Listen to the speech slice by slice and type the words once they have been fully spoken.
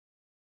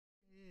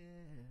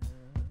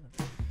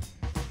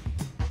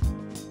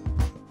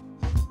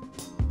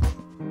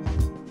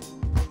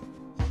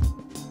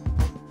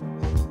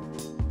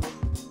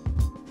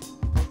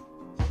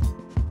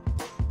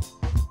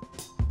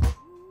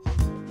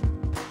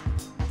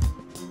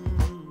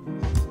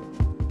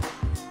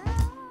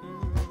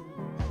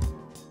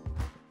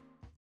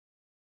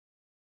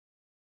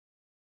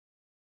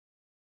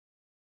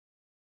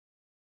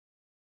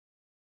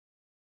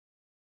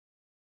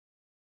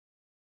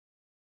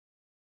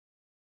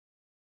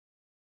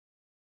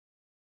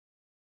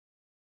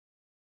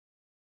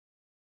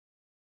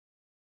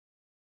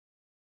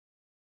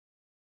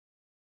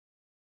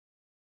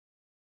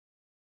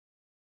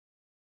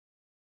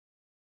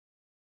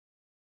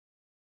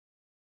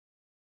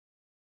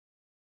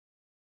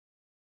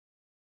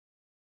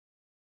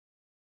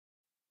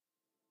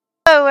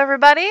Hello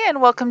everybody,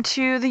 and welcome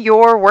to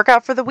your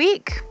workout for the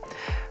week.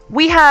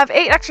 We have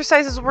 8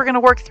 exercises we're going to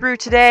work through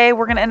today.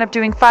 We're going to end up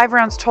doing 5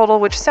 rounds total,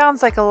 which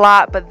sounds like a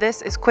lot, but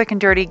this is quick and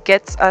dirty,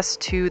 gets us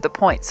to the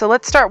point. So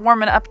let's start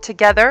warming up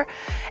together.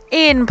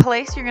 In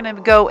place, you're going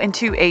to go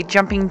into a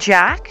jumping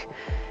jack.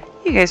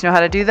 You guys know how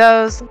to do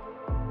those.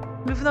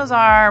 Moving those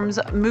arms,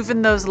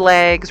 moving those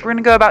legs. We're going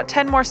to go about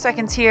 10 more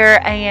seconds here,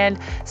 and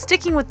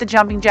sticking with the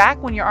jumping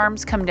jack, when your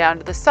arms come down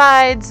to the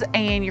sides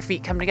and your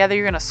feet come together,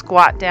 you're going to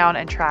squat down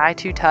and try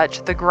to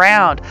touch the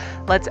ground.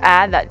 Let's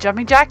add that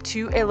jumping jack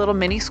to a little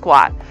mini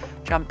squat.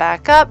 Jump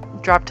back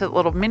up, drop to a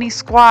little mini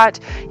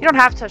squat. You don't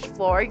have to touch the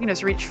floor. You can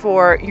just reach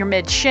for your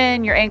mid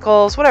shin, your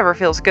ankles, whatever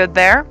feels good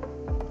there.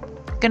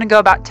 Going to go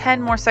about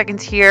 10 more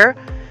seconds here.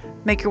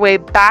 Make your way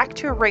back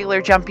to a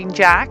regular jumping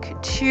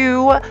jack.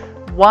 2,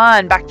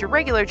 1, back to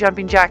regular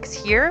jumping jacks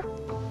here.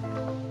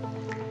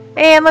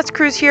 And let's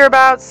cruise here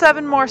about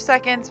 7 more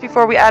seconds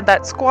before we add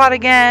that squat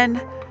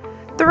again.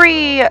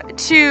 3,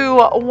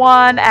 2,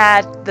 1,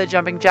 add the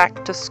jumping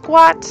jack to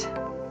squat.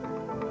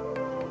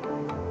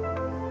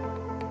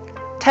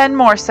 10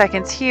 more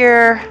seconds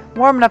here.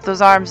 Warming up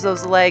those arms,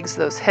 those legs,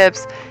 those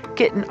hips,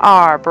 getting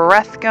our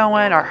breath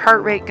going, our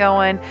heart rate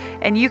going,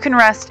 and you can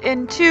rest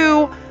in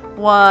 2,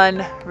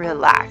 1,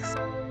 relax.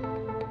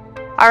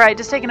 All right,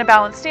 just taking a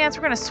balanced stance,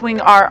 we're going to swing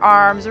our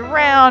arms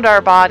around our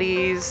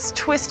bodies,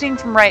 twisting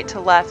from right to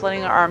left,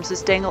 letting our arms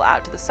just dangle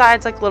out to the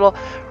sides like little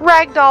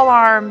ragdoll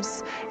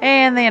arms,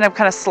 and they end up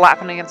kind of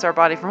slapping against our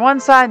body from one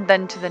side,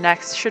 then to the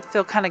next. Should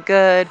feel kind of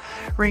good,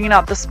 wringing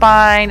out the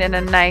spine in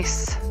a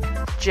nice,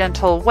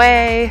 gentle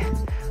way,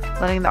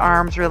 letting the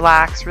arms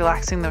relax,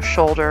 relaxing those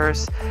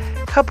shoulders.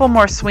 A couple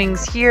more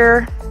swings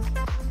here,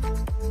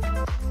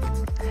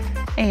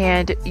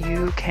 and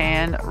you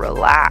can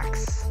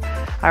relax.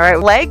 All right,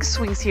 leg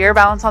swings here.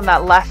 Balance on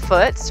that left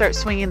foot. Start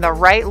swinging the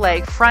right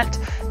leg front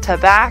to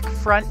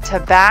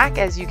back.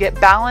 As you get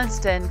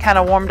balanced and kind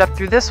of warmed up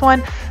through this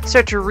one,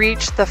 start to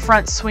reach the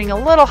front swing a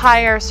little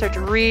higher. Start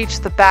to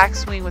reach the back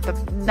swing with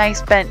a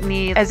nice bent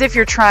knee, as if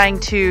you're trying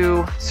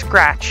to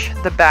scratch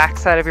the back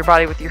side of your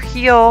body with your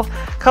heel.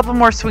 A couple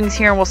more swings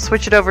here, and we'll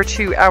switch it over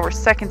to our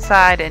second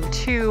side in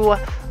 2,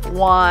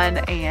 1,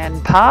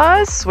 and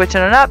pause.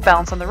 Switching it up.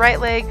 Balance on the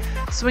right leg.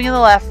 Swinging the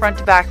left, front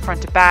to back,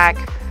 front to back.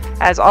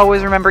 As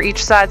always, remember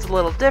each side's a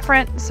little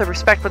different, so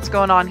respect what's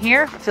going on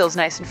here. If it feels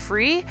nice and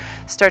free,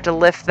 start to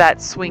lift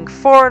that swing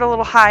forward a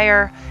little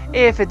higher.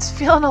 If it's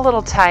feeling a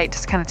little tight,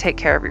 just kind of take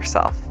care of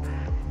yourself.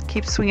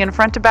 Keep swinging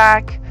front to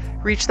back.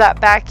 Reach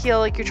that back heel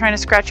like you're trying to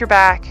scratch your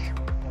back.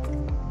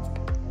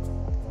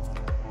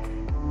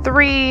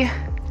 3,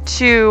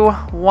 2,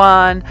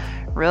 1,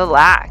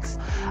 relax.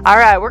 All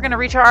right, we're going to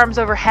reach our arms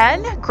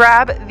overhead,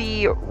 grab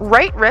the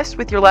right wrist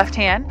with your left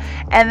hand,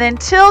 and then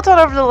tilt on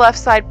over to the left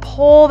side,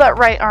 pull that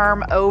right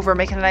arm over,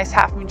 making a nice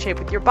half moon shape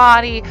with your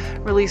body,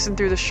 releasing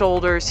through the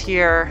shoulders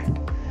here.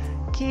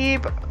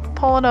 Keep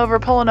pulling over,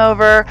 pulling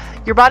over.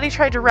 Your body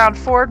tried to round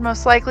forward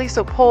most likely,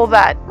 so pull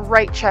that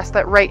right chest,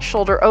 that right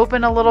shoulder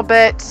open a little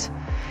bit,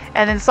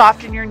 and then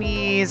soften your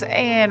knees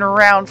and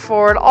round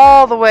forward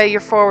all the way,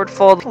 your forward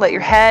fold. Let your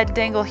head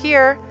dangle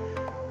here.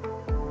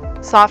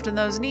 Soften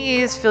those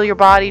knees, feel your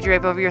body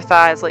drape over your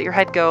thighs, let your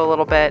head go a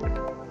little bit.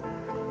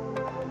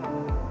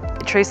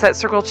 Trace that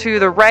circle to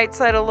the right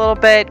side a little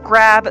bit,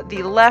 grab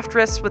the left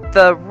wrist with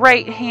the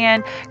right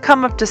hand,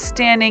 come up to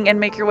standing and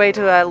make your way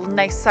to a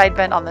nice side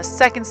bend on the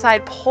second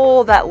side.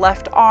 Pull that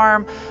left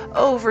arm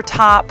over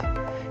top.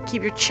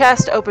 Keep your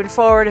chest open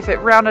forward. If it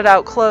rounded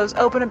out close,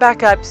 open it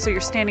back up so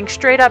you're standing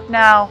straight up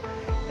now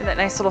in that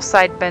nice little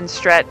side bend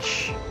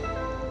stretch.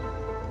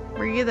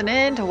 Breathing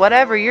into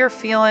whatever you're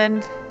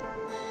feeling.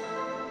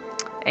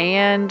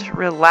 And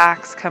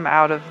relax, come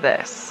out of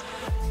this.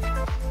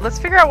 Let's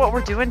figure out what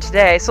we're doing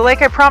today. So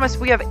like I promised,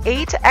 we have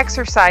 8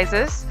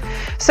 exercises.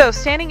 So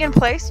standing in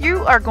place,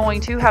 you are going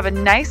to have a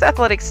nice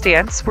athletic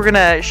stance. We're going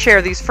to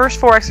share these first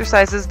 4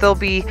 exercises. They'll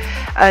be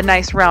a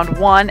nice round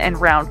 1 and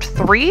round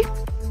 3.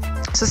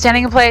 So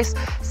standing in place,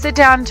 sit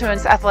down into an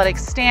athletic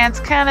stance,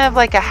 kind of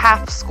like a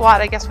half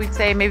squat, I guess we'd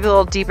say, maybe a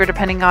little deeper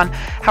depending on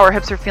how our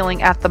hips are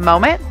feeling at the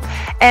moment.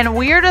 And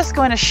we're just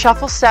going to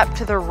shuffle step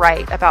to the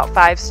right about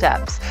 5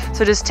 steps.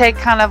 So just take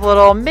kind of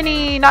little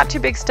mini, not too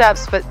big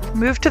steps, but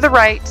move to the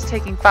right,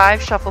 taking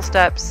 5 shuffle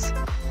steps.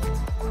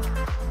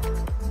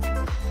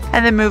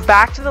 And then move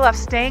back to the left,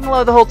 staying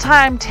low the whole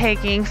time,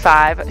 taking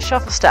 5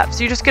 shuffle steps.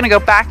 So you're just going to go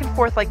back and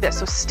forth like this.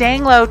 So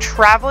staying low,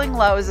 traveling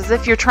low is as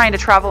if you're trying to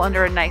travel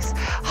under a nice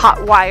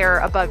hot wire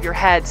above your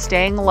head,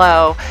 staying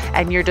low,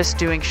 and you're just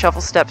doing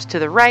shuffle steps to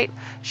the right,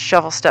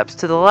 shuffle steps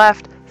to the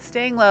left,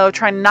 staying low,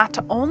 trying not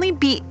to only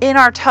be in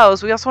our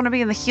toes. We also want to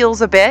be in the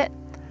heels a bit.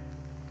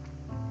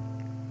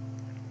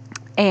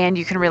 And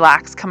you can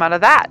relax, come out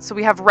of that. So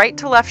we have right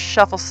to left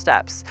shuffle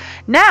steps.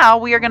 Now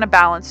we are going to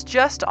balance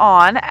just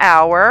on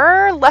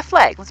our left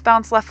leg. Let's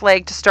balance left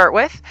leg to start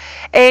with.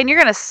 And you're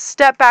going to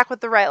step back with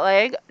the right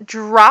leg,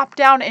 drop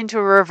down into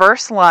a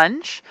reverse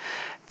lunge.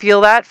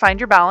 Feel that, find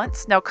your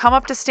balance. Now come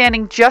up to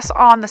standing just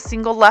on the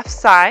single left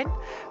side.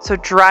 So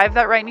drive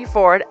that right knee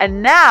forward,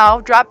 and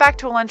now drop back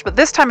to a lunge, but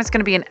this time it's going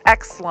to be an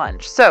X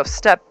lunge. So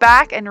step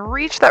back and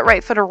reach that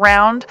right foot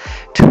around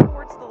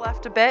towards the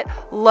left a bit,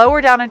 lower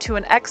down into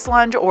an X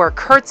lunge or a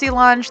curtsy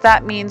lunge.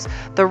 That means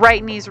the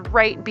right knee's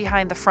right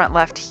behind the front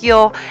left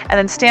heel, and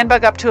then stand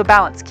back up to a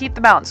balance. Keep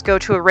the balance. Go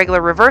to a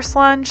regular reverse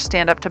lunge,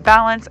 stand up to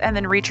balance, and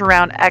then reach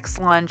around X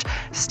lunge,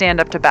 stand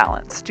up to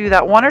balance. Do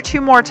that 1 or 2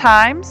 more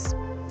times,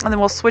 and then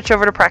we'll switch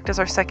over to practice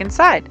our second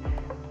side.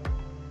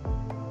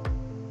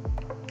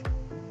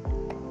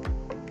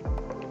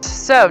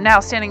 So now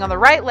standing on the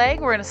right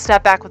leg, we're going to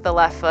step back with the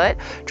left foot,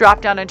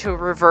 drop down into a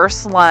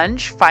reverse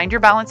lunge, find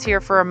your balance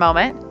here for a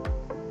moment,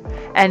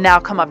 and now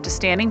come up to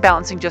standing,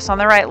 balancing just on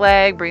the right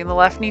leg, bring the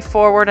left knee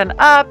forward and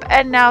up,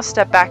 and now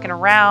step back and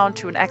around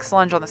to an X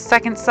lunge on the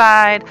second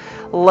side,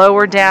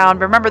 lower down.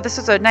 Remember, this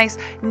is a nice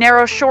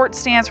narrow short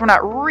stance. We're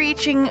not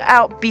reaching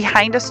out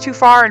behind us too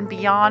far and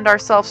beyond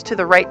ourselves to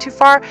the right too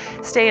far.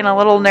 Stay in a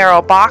little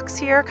narrow box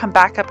here, come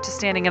back up to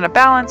standing in a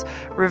balance,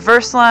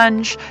 reverse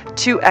lunge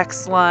to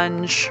X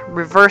lunge,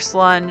 reverse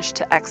lunge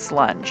to X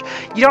lunge.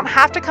 You don't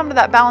have to come to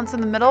that balance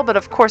in the middle, but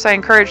of course I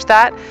encourage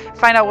that.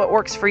 Find out what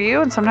works for you,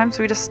 and sometimes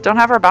we just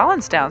don't have our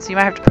balance down, so you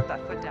might have to put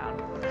that foot down.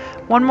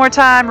 One more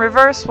time,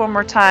 reverse, one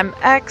more time,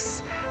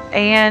 X,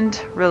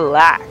 and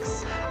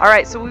relax. All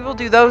right, so we will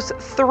do those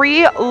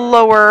 3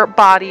 lower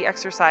body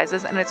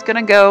exercises, and it's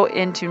gonna go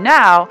into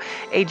now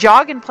a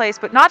jog in place,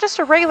 but not just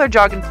a regular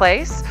jog in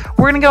place.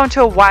 We're gonna go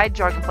into a wide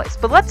jog in place.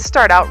 But let's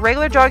start out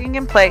regular jogging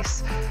in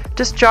place.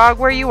 Just jog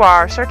where you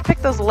are, start to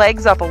pick those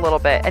legs up a little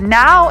bit. And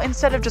now,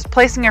 instead of just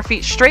placing our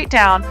feet straight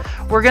down,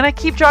 we're gonna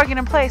keep jogging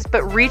in place,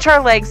 but reach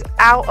our legs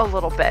out a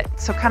little bit.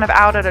 So kind of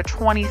out at a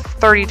 20,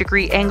 30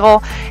 degree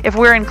angle. If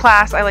we're in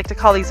class, I like to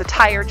call these a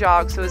tire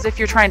jog. So as if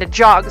you're trying to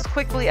jog as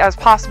quickly as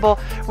possible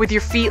with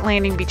your feet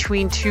landing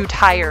between 2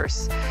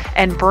 tires,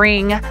 and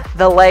bring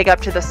the leg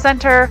up to the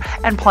center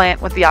and plant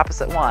with the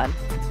opposite one.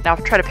 Now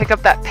try to pick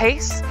up that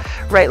pace,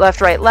 right,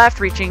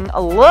 left, reaching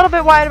a little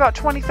bit wide, about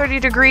 20, 30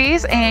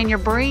 degrees, and you're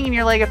bringing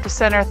your leg up to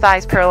center,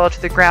 thighs parallel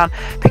to the ground,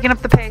 picking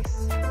up the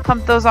pace,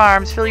 pump those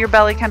arms, feel your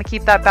belly, kind of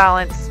keep that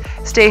balance.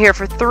 Stay here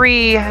for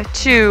 3,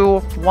 2,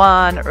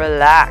 1,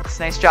 relax.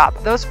 Nice job.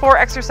 Those 4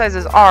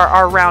 exercises are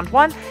our round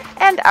 1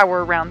 and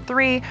our round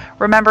 3.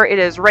 Remember, it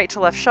is right to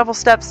left shovel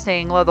steps,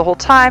 staying low the whole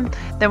time.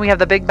 Then we have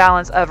the big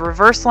balance of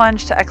reverse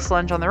lunge to X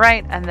lunge on the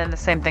right, and then the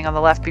same thing on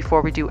the left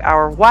before we do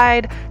our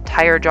wide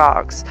tire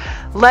jogs.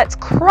 Let's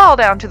crawl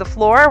down to the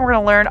floor. We're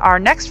going to learn our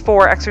next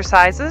 4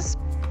 exercises.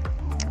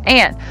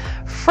 And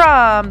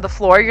from the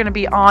floor, you're going to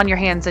be on your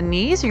hands and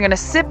knees. You're going to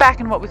sit back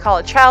in what we call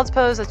a child's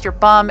pose. That's your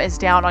bum is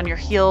down on your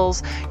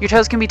heels. Your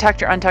toes can be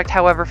tucked or untucked,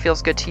 however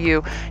feels good to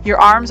you. Your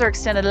arms are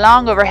extended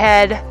long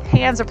overhead.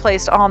 Hands are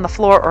placed on the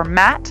floor or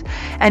mat.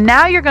 And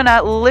now you're going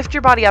to lift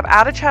your body up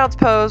out of child's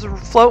pose,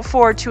 float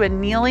forward to a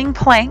kneeling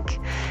plank.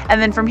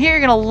 And then from here,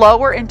 you're going to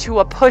lower into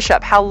a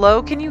push-up. How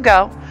low can you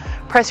go?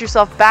 Press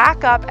yourself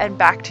back up and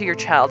back to your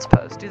child's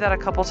pose. Do that a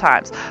couple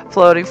times.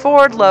 Floating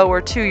forward, lower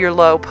to your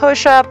low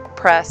push-up,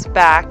 press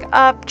back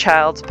up,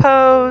 child's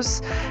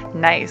pose.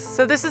 Nice.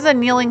 So this is a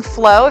kneeling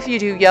flow if you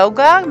do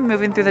yoga,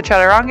 moving through the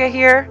chaturanga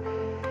here.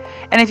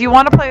 And if you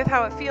want to play with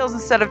how it feels,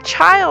 instead of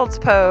child's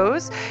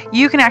pose,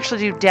 you can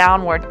actually do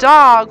downward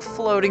dog,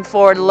 floating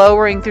forward,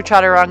 lowering through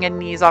chaturanga,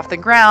 knees off the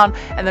ground,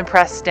 and then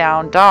press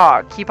down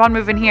dog. Keep on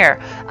moving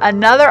here.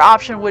 Another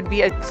option would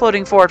be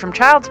floating forward from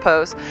child's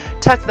pose.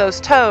 Tuck those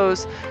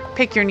toes,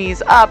 pick your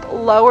knees up,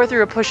 lower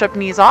through a push-up,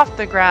 knees off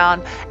the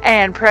ground,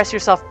 and press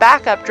yourself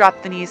back up,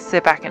 drop the knees,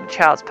 sit back into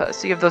child's pose.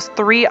 So you have those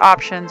 3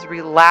 options.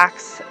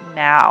 Relax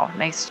now.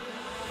 Nice.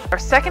 Our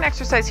second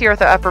exercise here with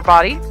the upper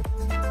body,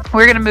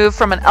 we're going to move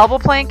from an elbow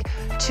plank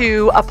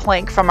to a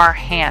plank from our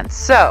hands.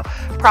 So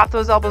prop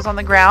those elbows on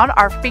the ground.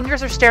 Our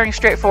fingers are staring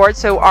straight forward,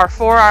 so our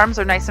forearms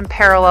are nice and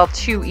parallel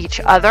to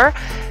each other.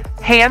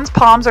 Hands,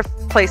 palms are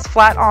placed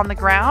flat on the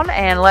ground,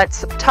 and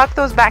let's tuck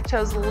those back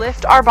toes,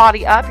 lift our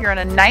body up. You're in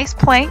a nice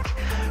plank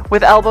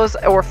with elbows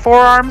or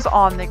forearms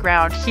on the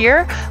ground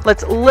here.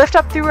 Let's lift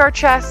up through our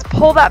chest,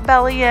 pull that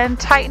belly in,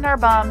 tighten our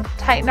bum,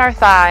 tighten our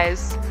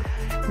thighs.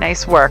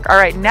 Nice work. All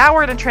right, now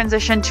we're going to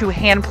transition to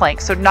hand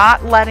plank. So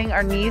not letting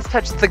our knees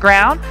touch the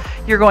ground,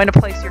 you're going to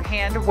place your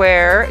hand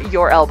where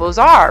your elbows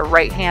are.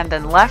 Right hand,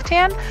 then left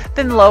hand,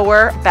 then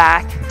lower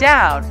back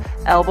down.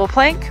 Elbow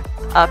plank,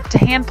 up to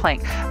hand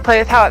plank. Play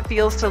with how it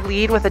feels to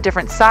lead with a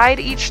different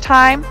side each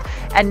time.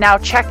 And now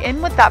check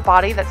in with that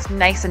body that's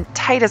nice and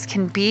tight as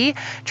can be.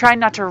 Try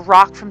not to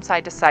rock from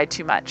side to side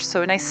too much.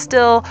 So a nice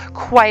still,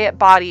 quiet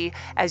body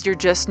as you're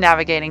just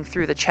navigating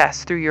through the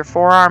chest, through your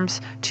forearms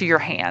to your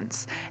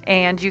hands.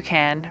 And you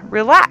can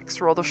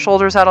relax. Roll the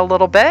shoulders out a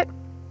little bit.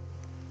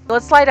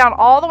 Let's lie down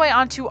all the way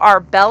onto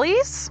our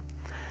bellies.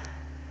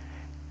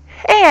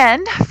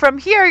 And from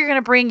here, you're going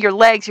to bring your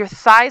legs, your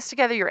thighs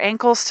together, your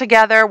ankles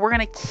together. We're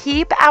going to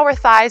keep our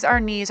thighs, our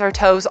knees, our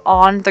toes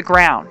on the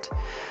ground.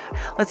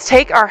 Let's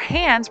take our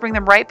hands, bring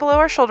them right below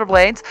our shoulder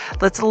blades.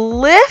 Let's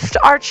lift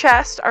our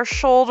chest, our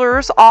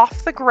shoulders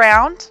off the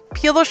ground.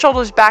 Peel those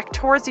shoulders back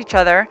towards each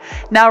other.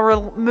 Now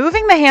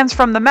removing the hands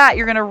from the mat,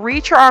 you're going to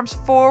reach your arms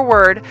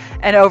forward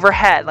and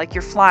overhead like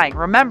you're flying.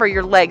 Remember,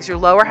 your legs, your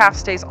lower half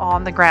stays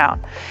on the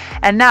ground.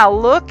 And now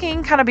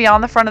looking kind of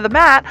beyond the front of the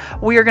mat,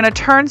 we are going to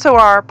turn so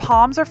our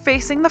palms are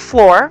facing the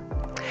floor.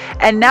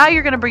 And now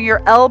you're going to bring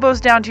your elbows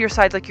down to your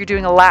sides like you're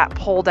doing a lat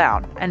pull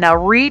down. And now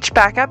reach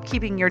back up,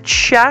 keeping your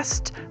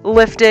chest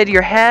lifted,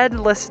 your head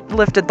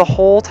lifted the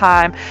whole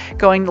time.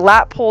 Going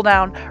lat pull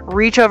down,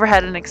 reach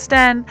overhead and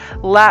extend,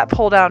 lat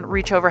pull down,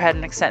 reach overhead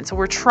and extend. So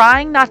we're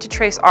trying not to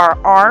trace our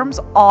arms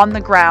on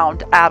the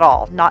ground at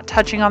all, not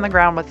touching on the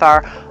ground with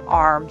our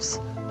arms,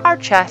 our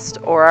chest,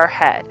 or our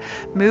head.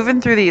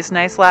 Moving through these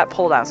nice lat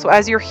pull downs. So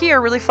as you're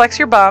here, really flex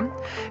your bum,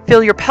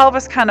 feel your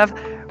pelvis kind of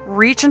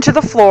reach into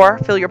the floor,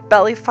 feel your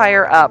belly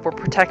fire up. We're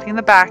protecting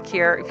the back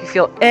here. If you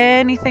feel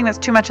anything that's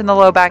too much in the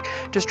low back,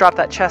 just drop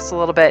that chest a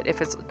little bit.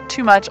 If it's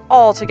too much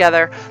all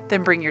together,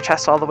 then bring your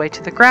chest all the way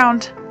to the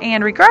ground.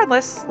 And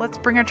regardless, let's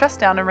bring our chest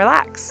down and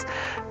relax.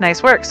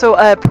 Nice work. So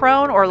a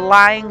prone or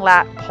lying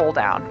lat pull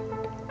down.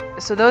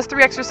 So those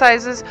 3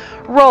 exercises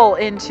roll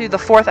into the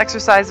 4th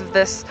exercise of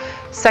this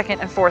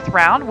 2nd and 4th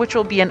round, which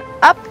will be an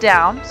up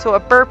down. So a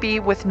burpee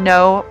with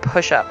no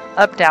push up.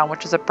 Up down,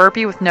 which is a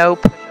burpee with no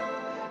push up.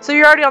 So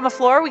you're already on the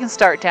floor, we can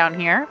start down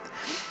here.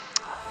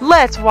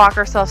 Let's walk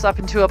ourselves up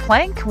into a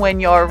plank. When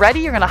you're ready,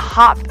 you're gonna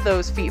hop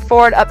those feet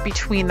forward, up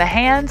between the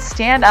hands,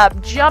 stand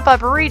up, jump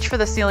up, reach for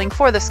the ceiling,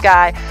 for the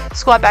sky,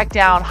 squat back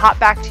down, hop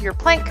back to your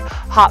plank,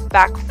 hop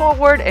back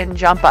forward, and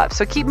jump up.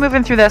 So keep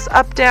moving through this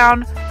up,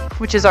 down,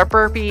 which is our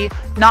burpee,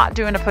 not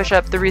doing a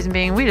push-up. The reason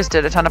being, we just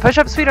did a ton of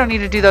push-ups. We don't need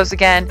to do those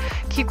again.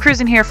 Keep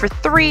cruising here for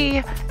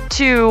 3,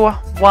 2,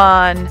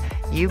 1,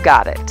 you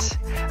got it.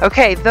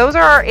 Okay, those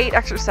are our 8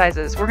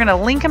 exercises. We're gonna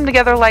link them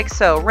together like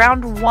so.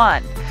 Round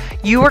 1,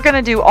 you are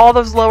gonna do all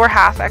those lower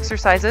half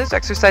exercises,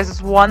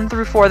 exercises 1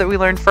 through 4 that we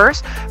learned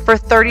first, for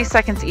 30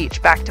 seconds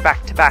each, back to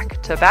back to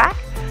back to back.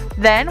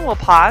 Then we'll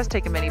pause,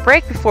 take a mini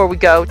break before we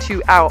go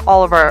to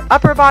all of our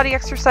upper body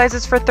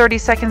exercises for 30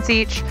 seconds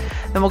each.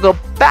 Then we'll go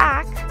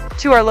back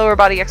to our lower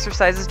body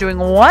exercises doing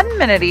 1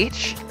 minute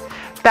each.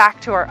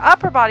 Back to our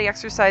upper body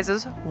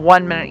exercises,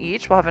 1 minute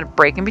each. We'll have a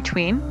break in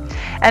between.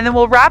 And then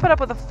we'll wrap it up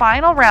with a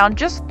final round,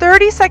 just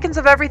 30 seconds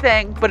of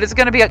everything, but it's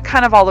gonna be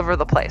kind of all over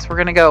the place. We're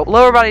gonna go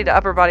lower body to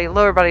upper body,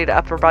 lower body to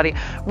upper body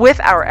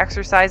with our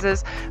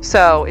exercises.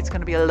 So it's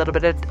gonna be a little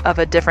bit of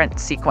a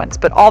different sequence,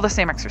 but all the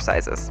same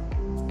exercises.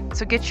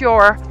 So get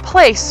your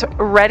place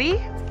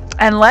ready.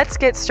 And let's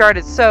get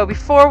started. So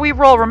before we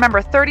roll,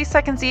 remember 30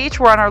 seconds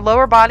each. We're on our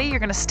lower body. You're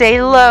going to stay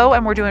low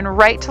and we're doing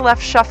right to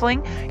left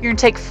shuffling. You're going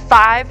to take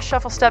 5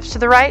 shuffle steps to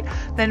the right,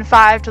 then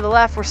 5 to the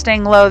left. We're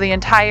staying low the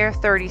entire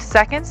 30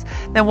 seconds.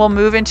 Then we'll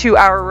move into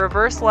our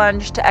reverse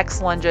lunge to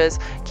X lunges,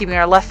 keeping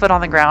our left foot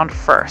on the ground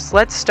first.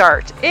 Let's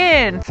start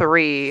in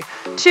 3,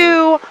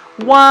 2,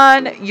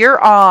 1.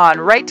 You're on.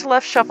 Right to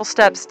left shuffle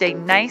steps. Stay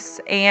nice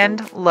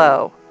and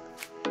low.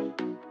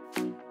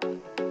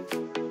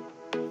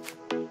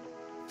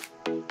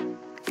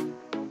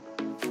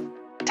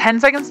 10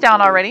 seconds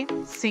down already.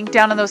 Sink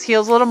down in those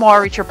heels a little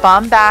more. Reach your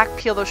bum back.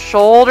 Peel those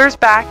shoulders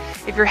back.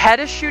 If your head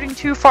is shooting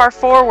too far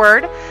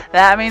forward,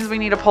 that means we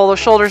need to pull those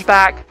shoulders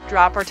back.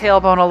 Drop our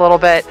tailbone a little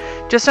bit.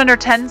 Just under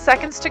 10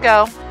 seconds to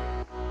go.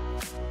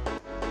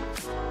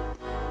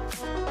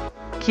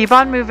 Keep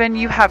on moving.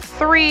 You have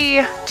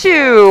 3,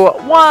 2,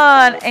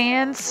 1,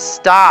 and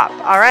stop.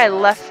 All right,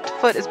 left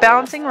foot is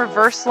balancing.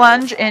 Reverse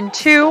lunge in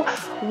 2,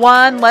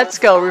 1. Let's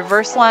go.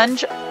 Reverse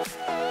lunge.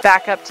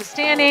 Back up to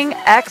standing,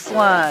 X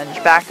lunge,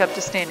 back up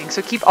to standing.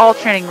 So keep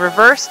alternating,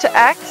 reverse to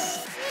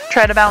X.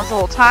 Try to balance the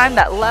whole time.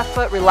 That left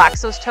foot,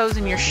 relax those toes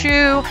in your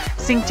shoe.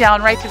 Sink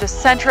down right through the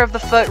center of the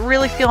foot,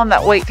 really feeling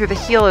that weight through the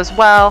heel as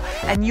well.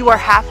 And you are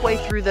halfway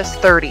through this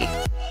 30.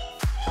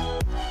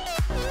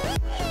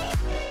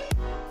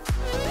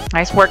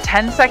 Nice work,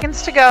 10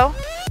 seconds to go.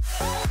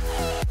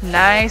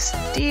 Nice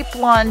deep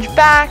lunge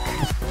back.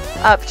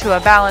 Up to a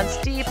balance,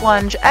 deep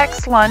lunge,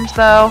 X lunge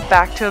though,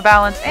 back to a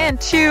balance,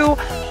 and 2,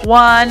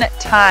 1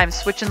 time.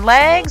 Switching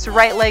legs,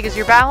 right leg is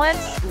your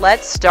balance.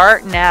 Let's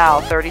start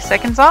now, 30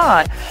 seconds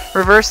on.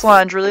 Reverse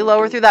lunge, really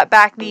lower through that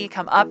back knee,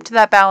 come up to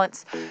that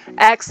balance.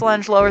 X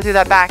lunge, lower through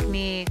that back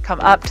knee, come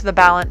up to the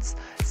balance.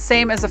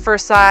 Same as the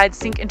first side,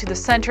 sink into the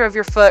center of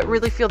your foot,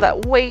 really feel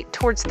that weight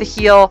towards the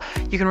heel.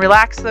 You can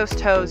relax those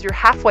toes. You're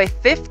halfway,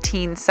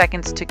 15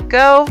 seconds to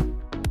go.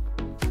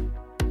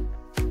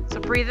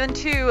 Breathe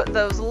into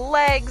those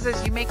legs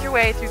as you make your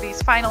way through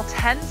these final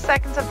 10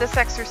 seconds of this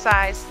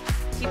exercise.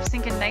 Keep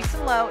sinking nice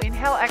and low.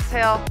 Inhale,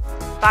 exhale.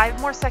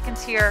 5 more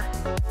seconds here.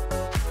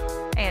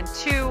 And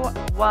 2,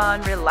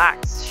 1,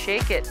 relax.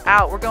 Shake it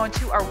out. We're going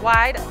to our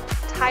wide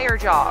tire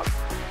jog.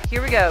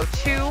 Here we go.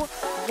 2,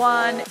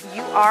 1,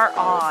 you are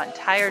on.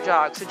 Tire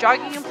jog. So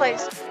jogging in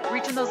place,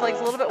 reaching those legs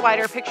a little bit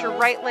wider. Picture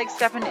right leg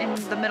stepping in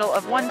the middle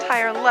of one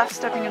tire, left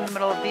stepping in the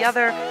middle of the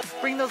other.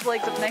 Bring those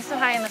legs up nice and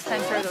high in the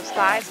center. Those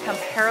thighs come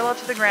parallel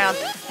to the ground.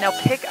 Now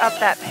pick up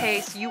that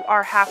pace. You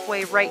are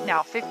halfway right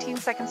now. 15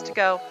 seconds to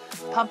go.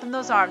 Pumping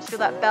those arms. Feel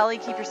that belly.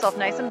 Keep yourself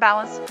nice and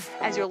balanced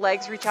as your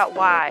legs reach out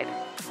wide.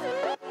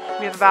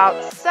 We have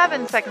about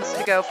 7 seconds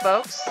to go,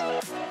 folks.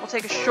 We'll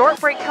take a short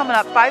break coming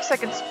up. 5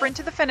 seconds, sprint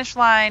to the finish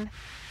line.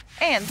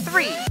 And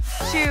 3,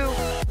 2,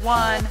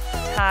 1,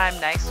 time.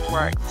 Nice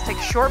work. Let's take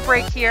a short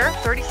break here,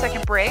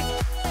 30-second break.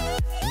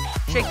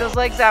 Shake those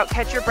legs out,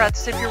 catch your breath,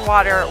 sip your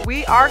water.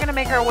 We are going to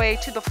make our way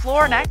to the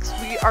floor next.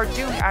 We are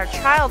doing our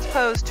child's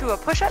pose to a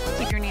push-up.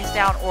 Keep your knees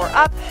down or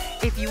up.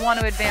 If you want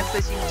to advance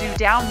this, you can do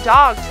down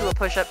dog to a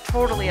push-up,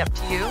 totally up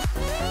to you.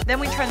 Then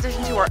we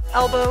transition to our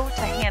elbow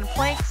to hand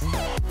planks.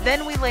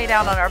 Then we lay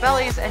down on our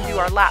bellies and do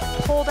our lat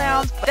pull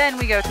downs. Then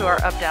we go to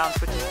our up downs,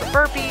 which is the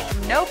burpee,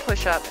 no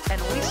push-up, and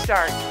we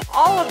start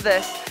all of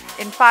this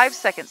in 5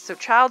 seconds. So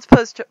child's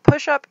pose to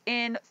push-up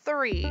in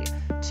 3,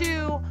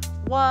 2,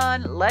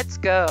 1, let's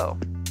go.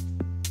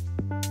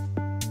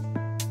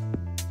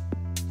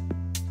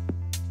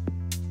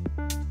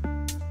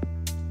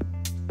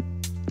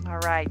 All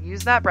right,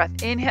 use that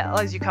breath. Inhale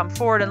as you come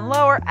forward and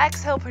lower.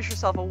 Exhale, push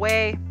yourself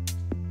away.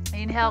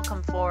 Inhale,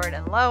 come forward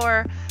and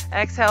lower.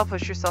 Exhale,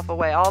 push yourself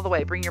away all the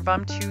way. Bring your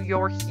bum to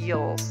your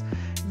heels.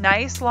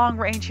 Nice long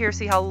range here.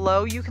 See how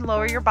low you can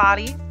lower your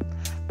body.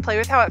 Play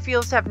with how it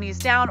feels to have knees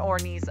down or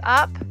knees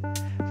up.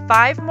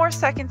 5 more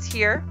seconds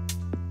here.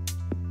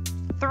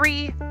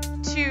 3,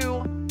 2,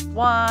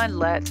 1.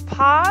 Let's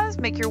pause.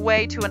 Make your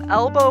way to an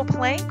elbow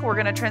plank. We're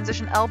going to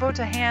transition elbow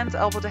to hands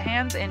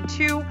in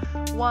 2,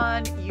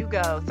 1. You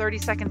go. 30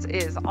 seconds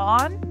is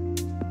on.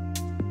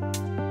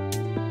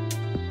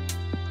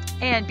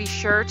 And be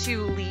sure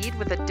to lead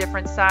with a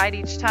different side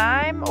each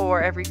time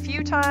or every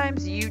few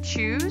times you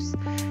choose.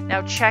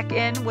 Now check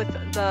in with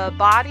the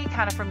body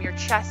kind of from your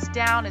chest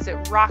down. Is it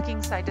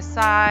rocking side to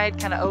side,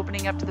 kind of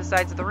opening up to the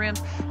sides of the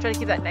rooms? Try to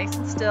keep that nice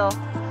and still.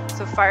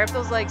 So fire up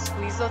those legs,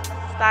 squeeze those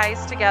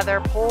thighs together,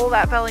 pull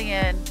that belly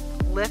in,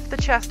 lift the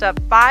chest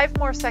up. 5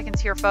 more seconds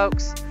here,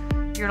 folks.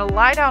 You're gonna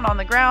lie down on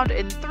the ground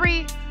in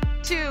 3,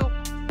 2,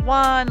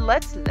 1.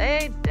 Let's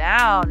lay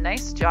down.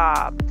 Nice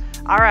job.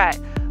 All right.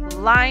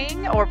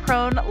 Lying or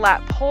prone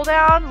lat pull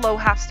down, low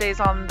half stays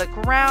on the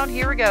ground.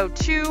 Here we go.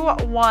 2,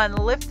 1.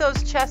 Lift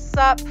those chests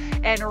up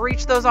and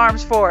reach those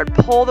arms forward.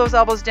 Pull those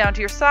elbows down to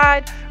your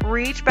side.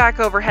 Reach back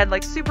overhead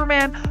like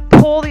Superman.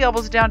 Pull the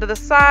elbows down to the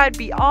side,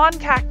 beyond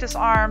cactus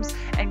arms,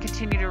 and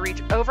continue to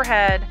reach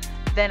overhead,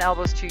 then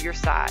elbows to your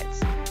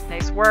sides.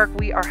 Nice work.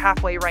 We are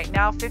halfway right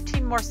now.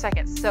 15 more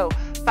seconds. So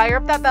fire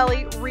up that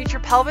belly. Reach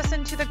your pelvis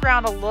into the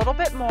ground a little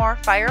bit more.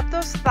 Fire up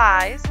those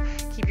thighs.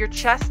 Keep your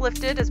chest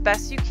lifted as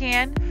best you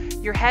can.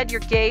 Your head, your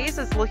gaze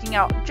is looking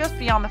out just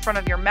beyond the front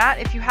of your mat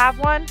if you have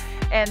one.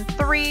 And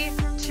 3,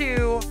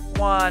 2,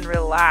 1,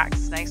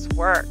 relax. Nice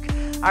work.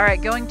 All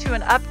right, going to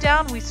an up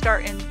down. We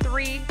start in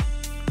 3,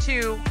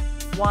 2,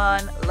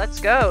 1. Let's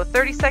go.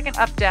 30-second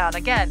up down.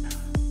 Again,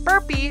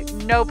 burpee,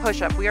 no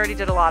push-up. We already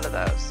did a lot of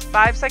those.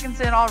 5 seconds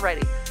in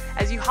already.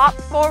 As you hop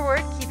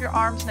forward, keep your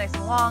arms nice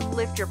and long.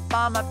 Lift your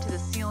bum up to the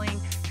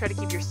ceiling. Try to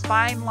keep your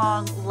spine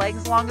long,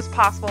 legs long as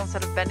possible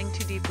instead of bending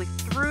too deeply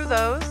through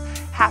those.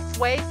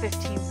 Halfway,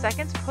 15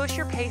 seconds. Push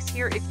your pace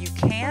here if you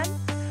can.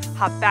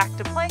 Hop back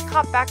to plank,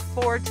 hop back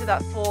forward to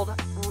that fold,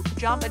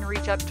 jump and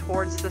reach up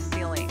towards the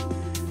ceiling.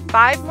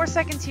 5 more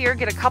seconds here.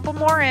 Get a couple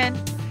more in.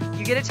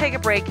 You get to take a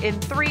break in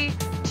 3,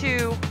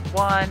 2,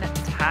 1,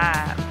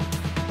 time.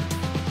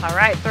 All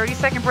right,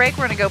 30-second break.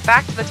 We're going to go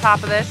back to the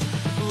top of this.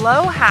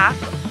 Low half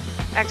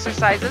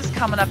exercises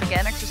coming up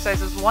again.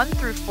 Exercises 1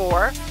 through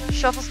 4.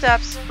 Shuffle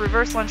steps,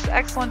 reverse lunge to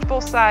X lunge,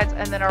 both sides,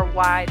 and then our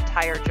wide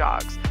tire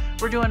jogs.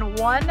 We're doing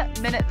 1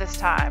 minute this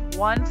time.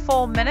 1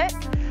 full minute.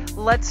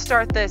 Let's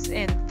start this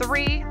in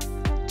 3,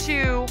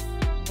 2,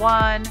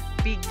 1,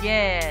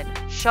 begin.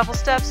 Shuffle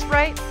steps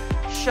right,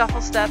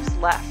 shuffle steps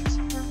left.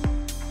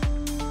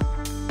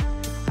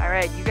 All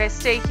right, you guys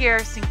stay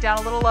here. Sink down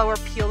a little lower.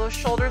 Peel those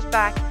shoulders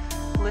back.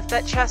 Lift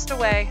that chest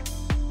away.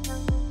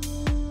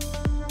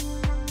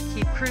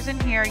 Keep cruising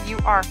here. You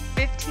are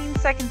 15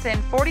 seconds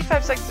in,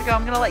 45 seconds to go.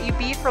 I'm going to let you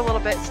be for a little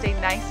bit. Stay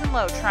nice and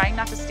low. Trying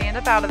not to stand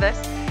up out of this.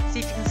 See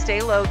if you can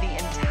stay low the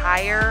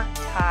entire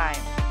time.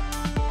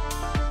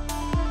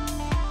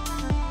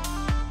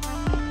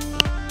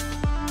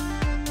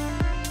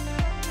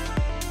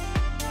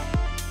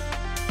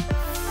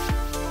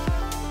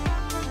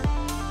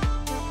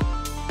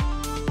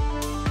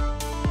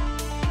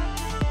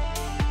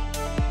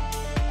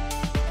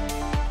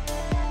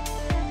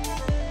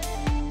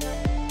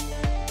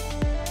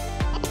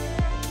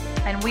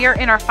 And we are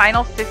in our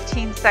final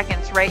 15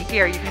 seconds right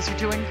here. You guys are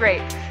doing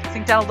great.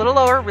 Sink down a little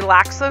lower,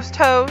 relax those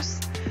toes,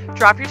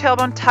 drop your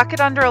tailbone, tuck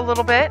it under a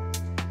little bit.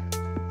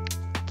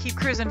 Keep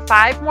cruising.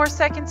 5 more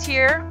seconds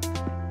here.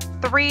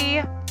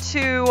 3,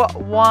 2,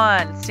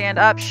 1. Stand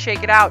up,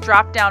 shake it out,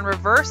 drop down,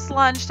 reverse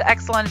lunge to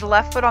X lunge,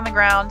 left foot on the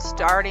ground,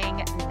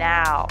 starting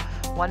now.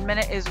 1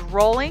 minute is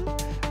rolling.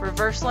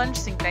 Reverse lunge,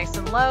 sink nice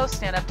and low,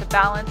 stand up to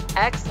balance.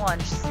 X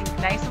lunge, sink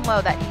nice and low.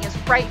 That knee is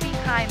right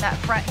behind that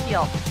front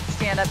heel.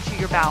 Stand up to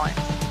your balance.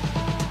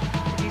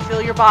 If you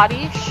feel your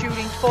body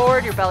shooting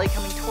forward, your belly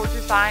coming towards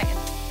your thigh,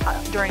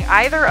 and during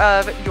either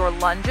of your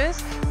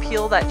lunges,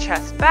 peel that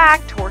chest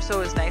back.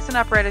 Torso is nice and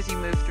upright as you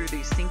move through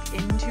these. Sink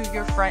into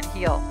your front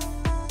heel.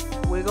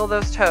 Wiggle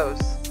those toes.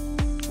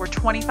 We're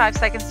 25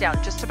 seconds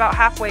down, just about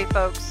halfway,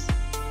 folks.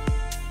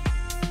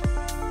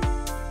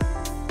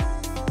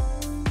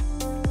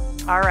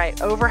 All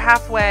right, over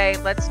halfway.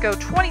 Let's go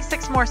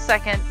 26 more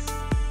seconds.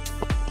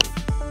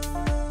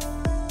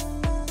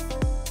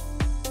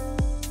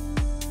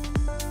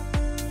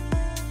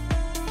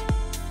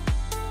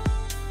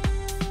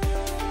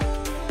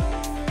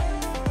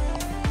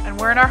 And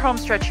we're in our home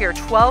stretch here.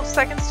 12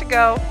 seconds to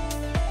go.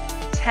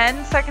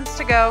 10 seconds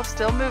to go.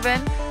 Still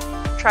moving.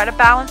 Try to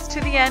balance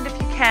to the end if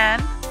you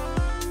can.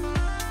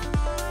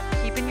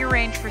 Keep in your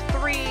range for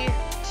 3,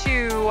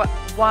 2,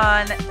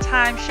 1.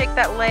 Time. Shake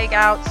that leg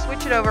out.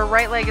 Switch it over.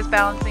 Right leg is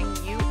balancing.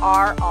 You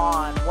are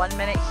on. 1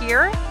 minute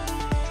here.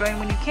 Join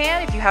when you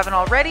can if you haven't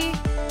already.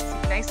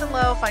 Sink nice and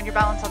low. Find your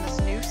balance on this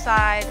new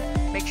side.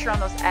 Make sure on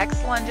those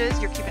X lunges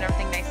you're keeping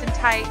everything nice and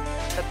tight.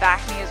 The back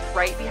knee is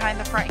right behind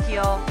the front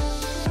heel.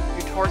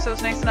 Your torso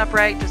is nice and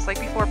upright. Just like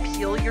before,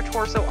 peel your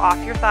torso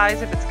off your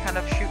thighs if it's kind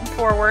of shooting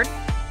forward.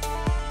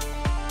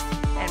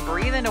 And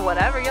breathe into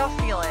whatever you're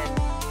feeling.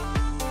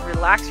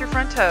 Relax your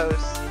front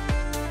toes.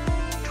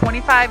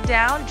 25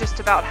 down, just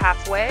about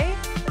halfway.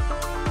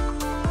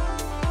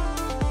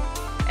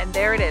 And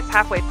there it is,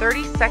 halfway,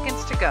 30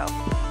 seconds to go.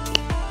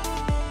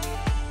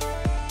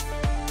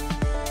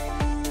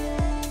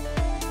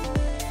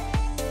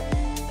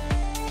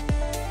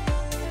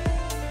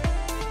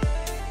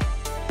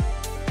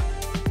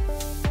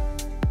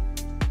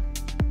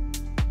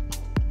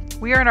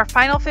 We are in our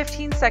final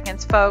 15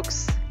 seconds,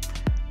 folks.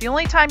 The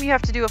only time you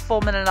have to do a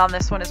full minute on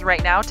this one is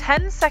right now.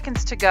 10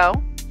 seconds to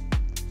go.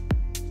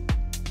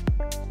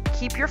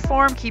 Keep your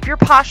form, keep your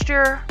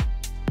posture.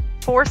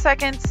 4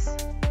 seconds,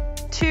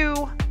 2,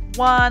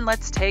 1.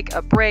 Let's take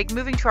a break.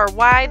 Moving to our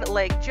wide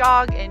leg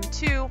jog in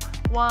 2,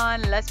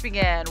 1. Let's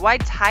begin.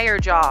 Wide tire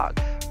jog.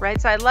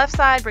 Right side, left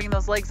side. Bring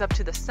those legs up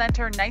to the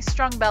center. Nice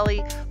strong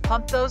belly.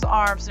 Pump those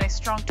arms. Nice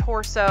strong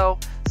torso.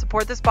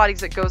 Support this body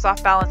as it goes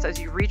off balance as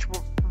you reach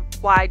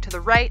wide to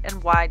the right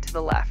and wide to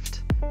the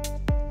left.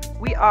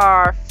 We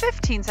are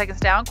 15 seconds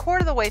down,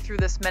 quarter of the way through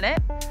this minute.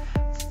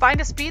 Find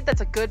a speed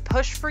that's a good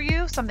push for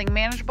you, something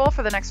manageable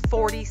for the next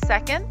 40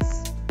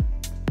 seconds.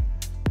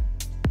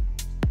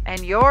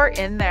 And you're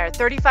in there.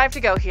 35 to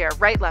go here.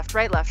 Right, left,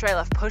 right, left, right,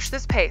 left. Push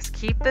this pace.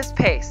 Keep this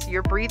pace.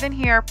 You're breathing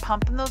here,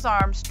 pumping those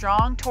arms,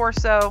 strong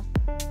torso.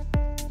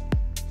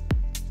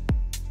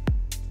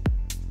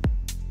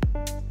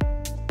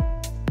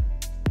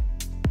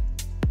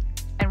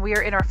 And we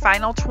are in our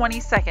final 20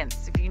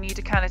 seconds. If you need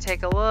to kind of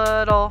take a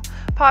little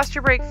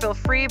posture break, feel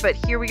free, but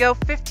here we go.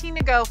 15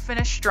 to go.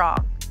 Finish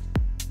strong.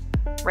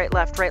 Right,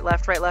 left, right,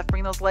 left, right, left.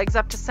 Bring those legs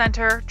up to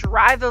center.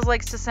 Drive those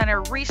legs to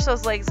center. Reach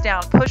those legs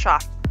down. Push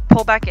off.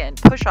 Pull back in.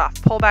 Push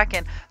off. Pull back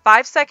in.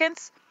 5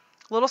 seconds.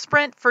 Little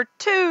sprint for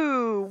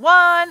 2,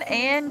 1,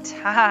 and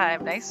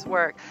time. Nice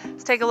work.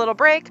 Let's take a little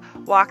break.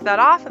 Walk that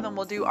off, and then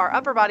we'll do our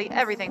upper body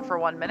everything for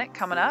 1 minute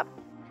coming up.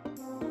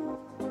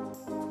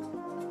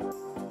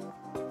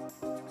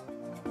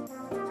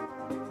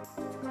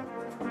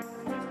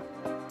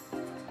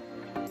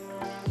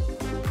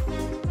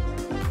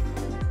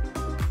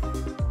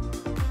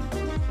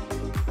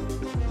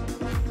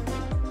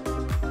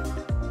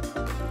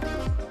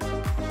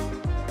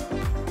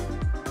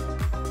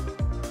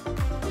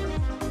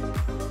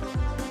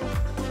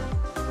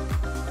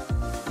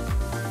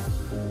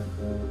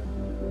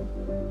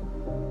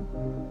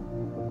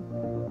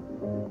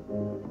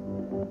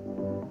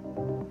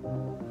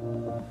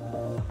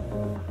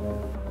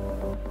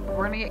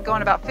 We're going to get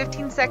going about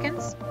 15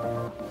 seconds.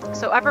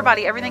 So upper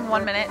body, everything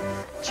 1 minute.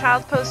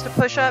 Child's pose to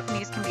push up.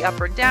 Knees can be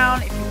up or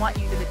down. If you want,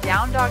 you do the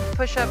down dog to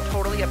push up.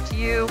 Totally up to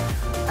you.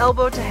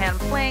 Elbow to hand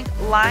plank.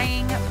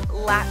 Lying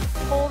lat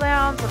pull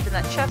downs. Lifting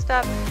that chest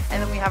up.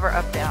 And then we have our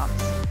up downs.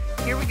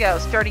 Here we go.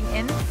 Starting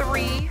in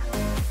 3,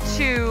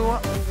 2,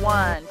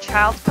 1.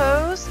 Child's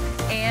pose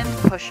and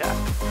push up.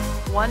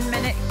 1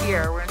 minute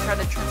here. We're going to try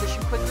to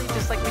transition quickly,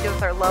 just like we did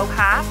with our low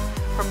half,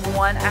 from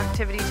one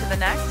activity to the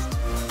next.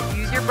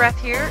 Use your breath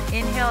here.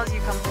 Inhale as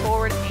you come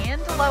forward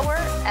and lower.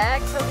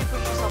 Exhale as you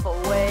push yourself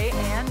away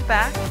and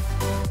back.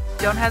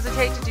 Don't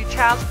hesitate to do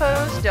child's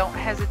pose. Don't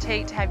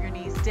hesitate to have your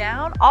knees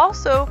down.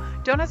 Also,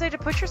 don't hesitate to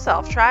push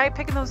yourself. Try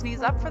picking those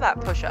knees up for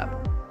that push-up.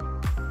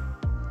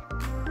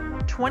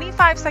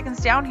 25 seconds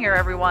down here,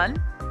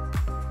 everyone.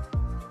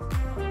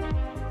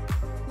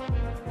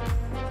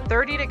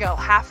 30 to go,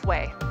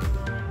 halfway.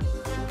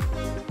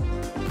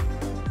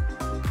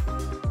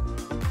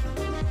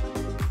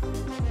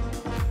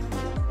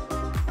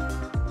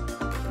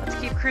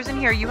 cruising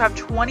here. You have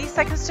 20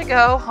 seconds to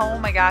go. Oh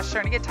my gosh,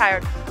 starting to get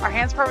tired. Our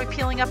hands probably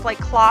peeling up like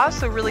claws,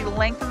 so really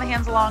lengthen the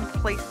hands along,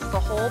 place the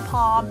whole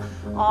palm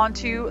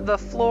onto the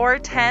floor.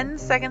 10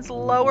 seconds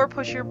lower,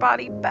 push your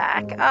body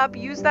back up.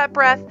 Use that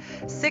breath.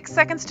 6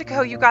 seconds to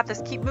go. You got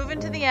this. Keep moving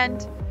to the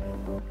end.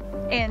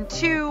 And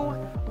 2,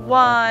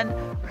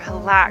 1,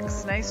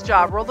 relax. Nice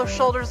job. Roll those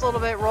shoulders a little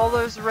bit, roll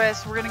those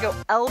wrists. We're gonna go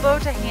elbow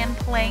to hand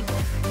plank.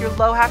 Your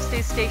low half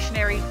stays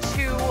stationary.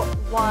 2,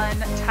 1,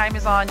 time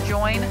is on.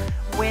 Join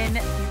when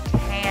you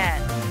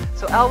can.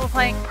 So elbow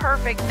plank,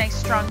 perfect, nice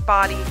strong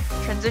body.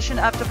 Transition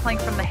up to plank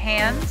from the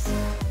hands.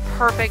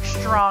 Perfect,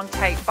 strong,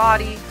 tight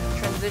body.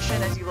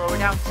 Transition as you lower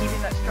down,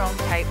 keeping that strong,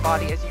 tight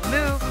body as you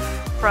move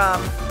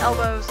from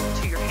elbows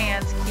to your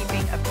hands,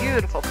 keeping a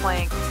beautiful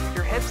plank.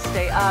 Your hips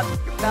stay up,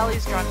 your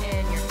belly's drawn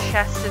in, your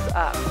chest is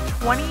up.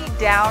 20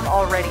 down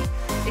already.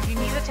 If you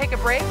need to take a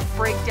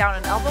break down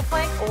an elbow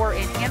plank or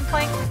in hand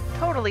plank,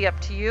 totally up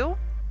to you.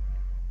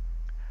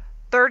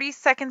 30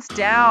 seconds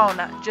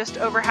down, just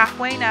over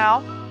halfway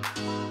now.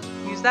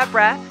 Use that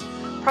breath.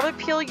 Probably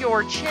peel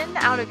your chin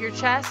out of your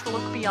chest,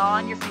 look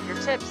beyond your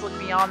fingertips, look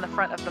beyond the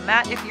front of the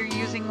mat if you're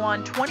using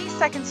one. 20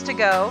 seconds to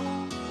go.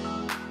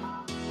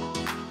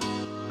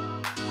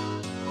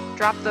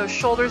 Drop those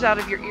shoulders out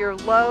of your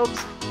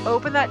earlobes.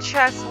 Open that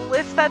chest,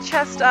 lift that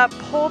chest up,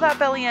 pull that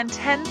belly in.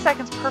 10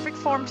 seconds, perfect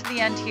form to the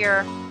end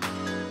here.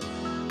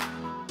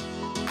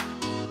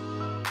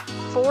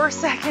 4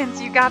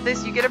 seconds, you got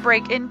this, you get a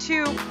break. In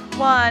 2,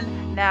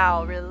 1,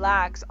 now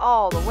relax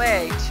all the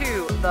way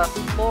to the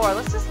floor.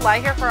 Let's just lie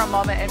here for a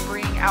moment and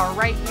bring our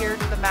right ear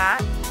to the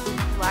mat.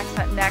 Relax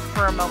that neck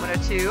for a moment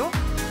or two.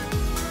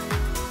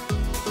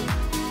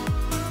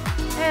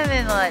 And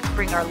then let's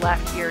bring our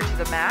left ear to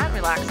the mat.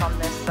 Relax on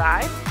this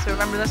side. So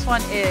remember, this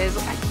one is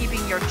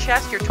keeping your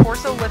chest, your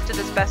torso lifted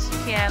as best you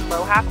can,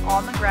 low half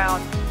on the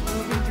ground,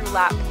 moving through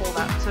lat pull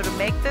down. So to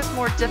make this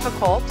more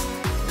difficult,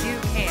 you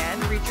can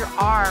reach your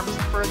arms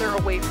further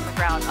away from the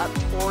ground, up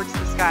towards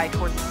the sky,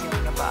 towards the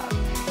ceiling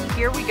above.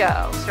 Here we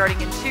go. Starting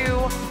in 2,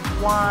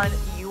 1,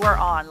 you are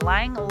on.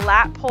 Lying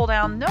lat pull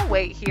down, no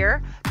weight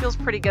here. Feels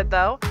pretty good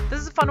though. This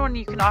is a fun one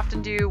you can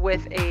often do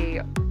with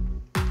a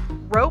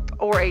rope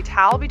or a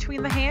towel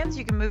between the hands.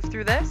 You can move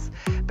through this,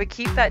 but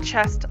keep that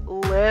chest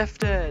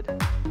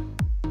lifted.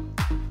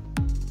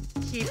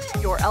 Keep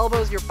your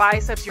elbows, your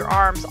biceps, your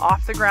arms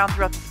off the ground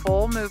throughout the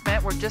full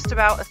movement. We're just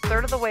about a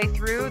third of the way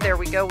through. There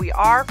we go. We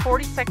are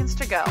 40 seconds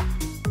to go.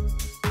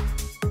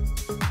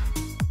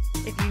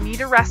 If you need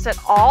to rest at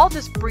all,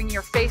 just bring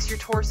your face, your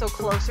torso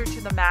closer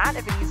to the mat.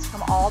 If it needs to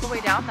come all the way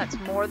down, that's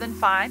more than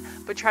fine,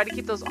 but try to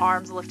keep those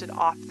arms lifted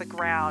off the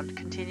ground,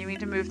 continuing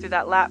to move through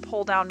that lat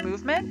pull down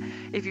movement.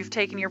 If you've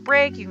taken your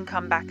break, you can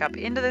come back up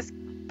into this,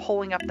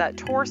 pulling up that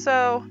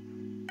torso.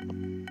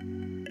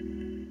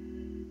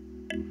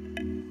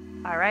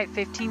 All right,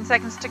 15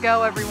 seconds to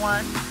go,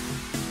 everyone.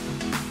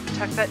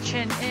 Tuck that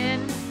chin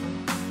in.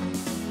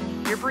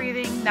 You're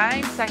breathing.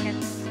 9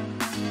 seconds.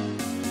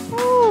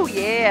 Ooh,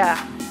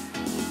 yeah.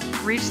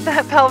 Reach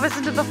that pelvis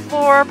into the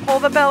floor, pull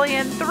the belly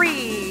in.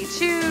 3,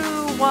 2,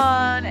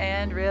 1,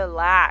 and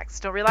relax.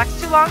 Don't relax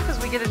too long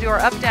because we get to do our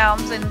up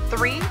downs in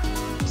 3,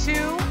 2,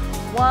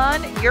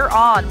 1. You're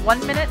on.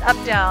 1 minute up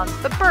downs.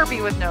 The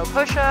burpee with no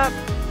push up.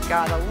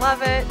 Gotta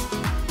love it.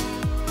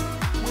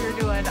 We're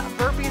doing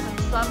burpees in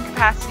some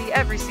capacity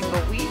every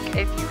single week.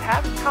 If you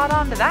haven't caught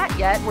on to that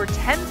yet, we're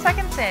 10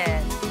 seconds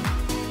in.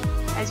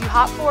 As you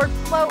hop forward,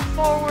 float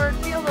forward,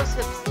 feel those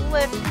hips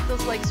lift, keep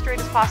those legs straight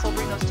as possible,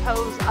 bring those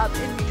toes up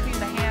in between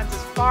the hands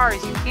as far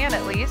as you can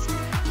at least.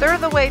 Third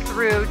of the way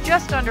through,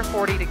 just under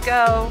 40 to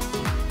go.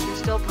 You're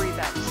still breathing.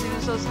 As soon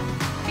as those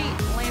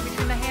feet land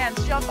between the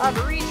hands, jump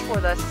up, reach for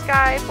the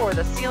sky, for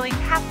the ceiling,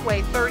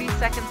 halfway, 30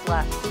 seconds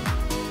left.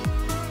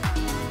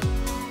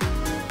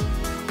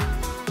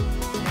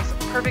 Nice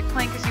perfect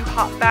plank as you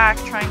hop back,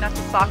 trying not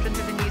to soften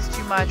through the knees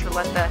too much or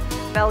let the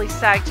belly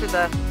sag to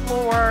the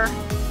floor.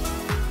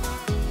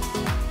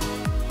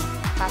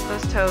 Tap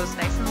those toes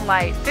nice and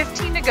light.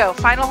 15 to go.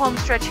 Final home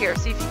stretch here.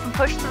 See if you can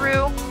push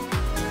through.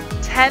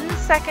 10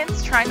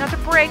 seconds. Try not to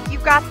break. You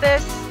got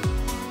this.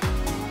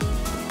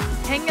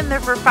 Hang in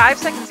there for 5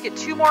 seconds. Get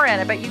 2 more in.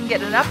 I bet you can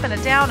get an up and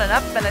a down, an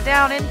up and a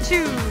down in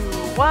 2,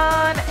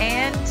 1,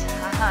 and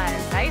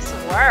time. Nice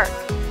work.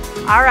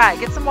 All right,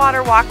 get some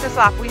water. Walk this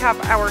off. We have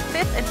our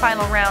 5th and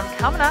final round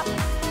coming up,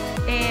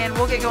 and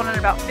we'll get going in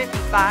about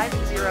 55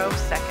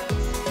 seconds.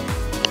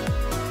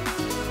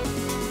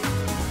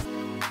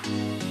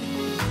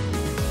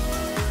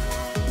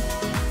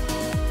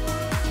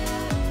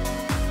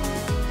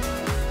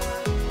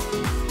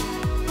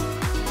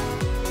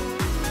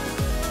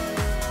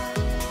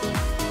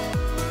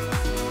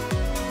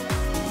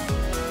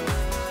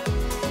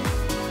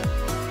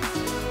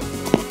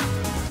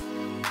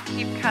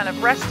 Kind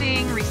of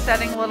resting,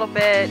 resetting a little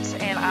bit,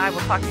 and I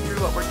will talk you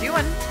through what we're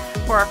doing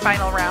for our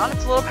final round.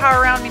 It's a little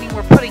power round, meaning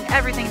we're putting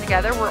everything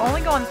together. We're only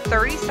going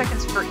 30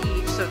 seconds for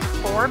each, so it's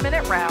a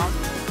 4-minute round.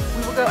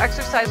 We will go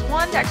exercise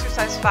 1 to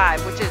exercise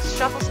 5, which is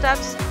shuffle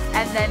steps,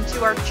 and then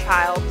to our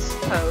child's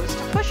pose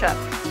to push up.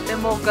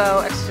 Then we'll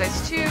go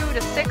exercise 2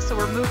 to 6. So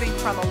we're moving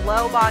from a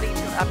low body to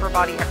an upper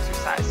body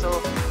exercise. So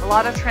a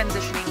lot of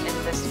transitioning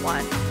in this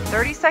one.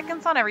 30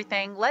 seconds on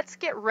everything. Let's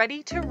get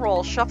ready to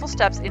roll shuffle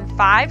steps in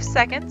 5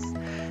 seconds.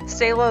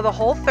 Stay low the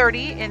whole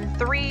 30 in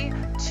 3,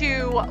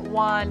 2,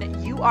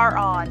 1. You are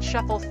on.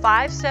 Shuffle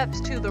 5 steps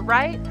to the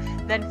right,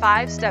 then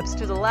 5 steps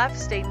to the left.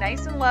 Stay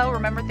nice and low.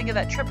 Remember, think of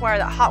that tripwire,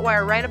 that hot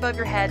wire right above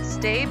your head.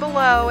 Stay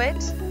below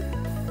it.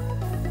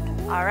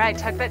 All right,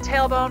 tuck that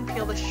tailbone,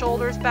 peel the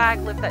shoulders back,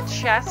 lift that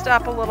chest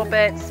up a little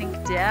bit,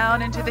 sink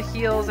down into the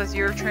heels as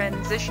you're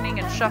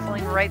transitioning and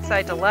shuffling right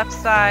side to left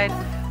side.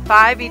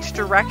 5 each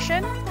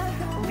direction.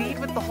 Lead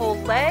with the whole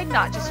leg,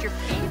 not just your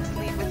feet.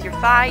 Lead with your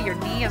thigh, your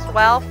knee as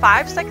well.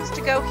 5 seconds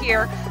to go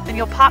here. Then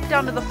you'll pop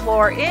down to the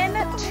floor in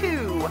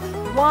 2,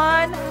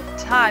 1,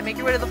 time. Make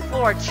your way to the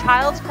floor.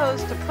 Child's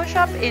pose to push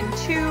up in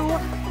 2,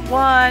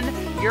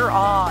 1. You're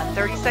on.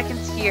 30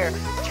 seconds here.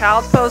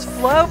 Child's pose,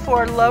 flow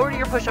forward, lower to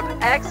your push-up.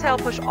 Exhale,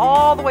 push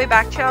all the way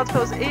back. Child's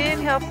pose,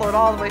 inhale, float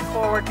all the way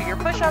forward to your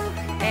push-up,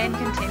 and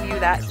continue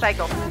that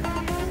cycle.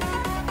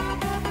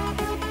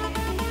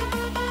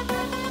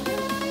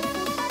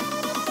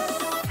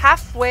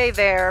 Halfway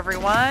there,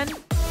 everyone.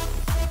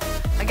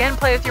 Again,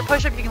 play with your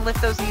push-up. You can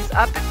lift those knees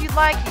up if you'd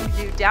like. You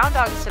can do down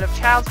dog instead of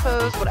child's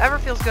pose. Whatever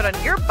feels good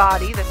on your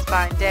body this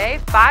fine day.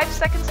 5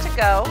 seconds to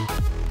go.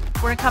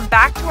 We're gonna come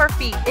back to our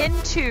feet in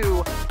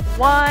 2,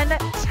 1,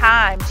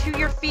 time. To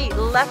your feet,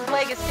 left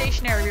leg is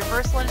stationary.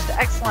 Reverse lunge to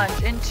X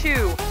lunge in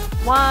 2,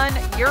 1,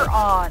 you're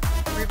on.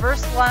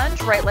 Reverse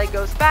lunge, right leg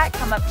goes back,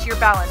 come up to your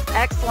balance.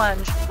 X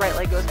lunge, right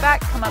leg goes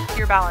back, come up to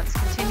your balance.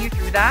 Continue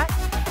through that.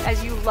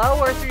 As you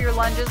lower through your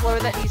lunges, lower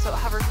that knee so it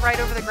hovers right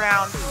over the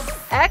ground.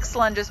 X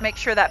lunges, make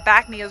sure that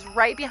back knee is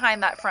right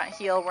behind that front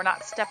heel. We're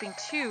not stepping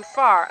too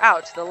far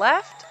out to the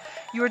left.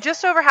 You are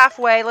just over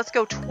halfway. Let's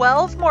go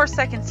 12 more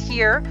seconds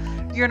here.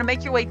 You're gonna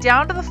make your way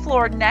down to the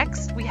floor.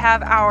 Next, we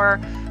have our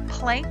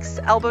planks,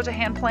 elbow to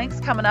hand planks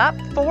coming up.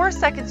 4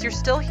 seconds, you're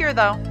still here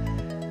though.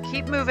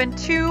 Keep moving,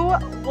 2,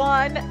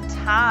 1,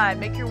 time.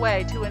 Make your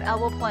way to an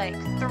elbow plank.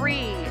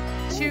 3,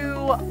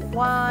 2,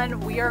 1,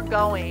 we are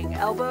going.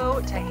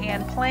 Elbow to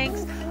hand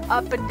planks,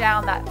 up and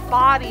down. That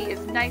body is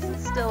nice and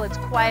still. It's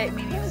quiet,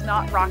 meaning it's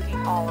not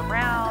rocking all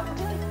around.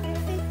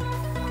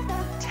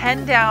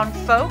 10 down,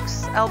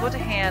 folks. Elbow to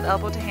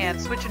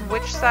hand. Switching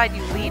which side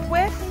you lead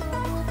with.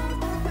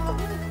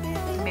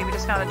 Maybe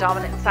just found a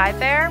dominant side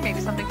there. Maybe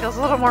something feels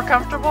a little more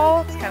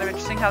comfortable. It's kind of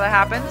interesting how that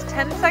happens.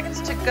 10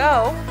 seconds to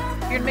go.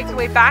 You're gonna make your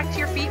way back to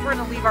your feet. We're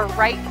gonna leave our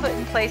right foot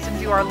in place and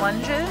do our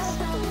lunges.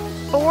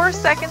 4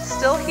 seconds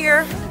still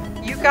here.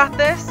 You got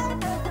this.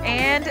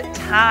 And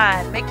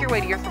time. Make your way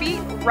to your feet.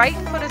 Right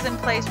foot is in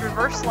place.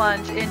 Reverse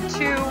lunge in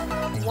 2,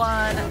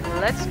 1.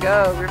 Let's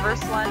go.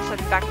 Reverse lunge.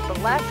 Step back to the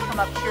left. Come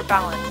up to your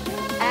balance.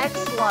 X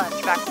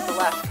lunge. Back to the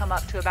left. Come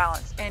up to a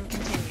balance. And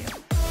continue.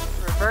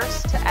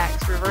 Reverse to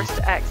X. Reverse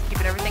to X.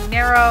 Keeping everything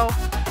narrow.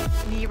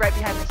 Knee right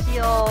behind the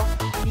heel.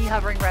 Knee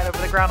hovering right over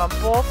the ground on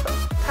both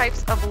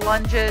types of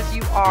lunges.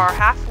 You are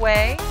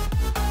halfway.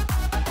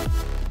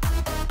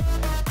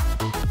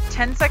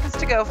 10 seconds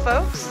to go,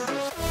 folks.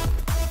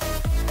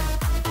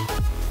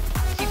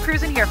 Keep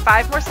cruising here.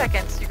 5 more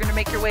seconds. You're going to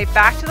make your way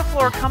back to the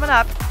floor. Coming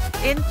up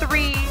in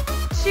 3,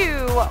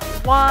 2,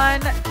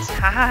 1.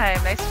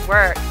 Time. Nice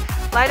work.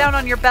 Lie down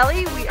on your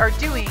belly. We are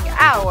doing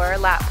our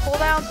lat pull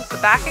downs with the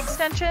back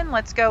extension.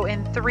 Let's go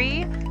in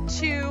 3,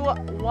 2,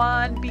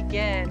 1,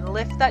 begin.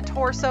 Lift that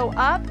torso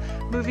up,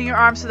 moving your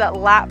arms to that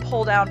lat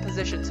pull down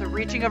position. So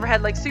reaching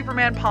overhead like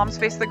Superman, palms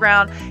face the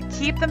ground.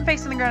 Keep them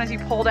facing the ground as you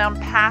pull down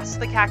past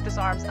the cactus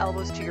arms,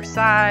 elbows to your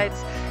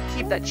sides.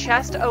 Keep that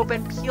chest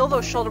open, peel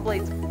those shoulder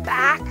blades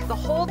back the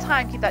whole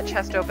time. Keep that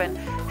chest open.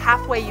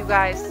 Halfway, you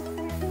guys.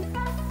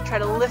 Try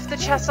to lift the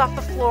chest off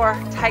the floor,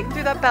 tighten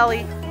through that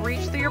belly,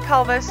 reach through your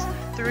pelvis,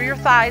 through your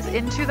thighs,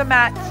 into the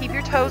mat. Keep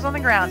your toes on the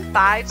ground.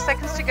 5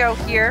 seconds to go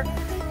here.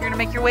 You're gonna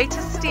make your way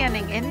to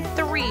standing in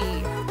 3,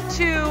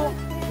 2,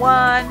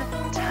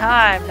 1,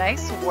 time.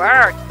 Nice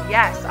work.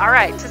 Yes. All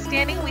right, to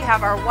standing, we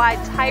have our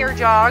wide tire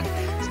jog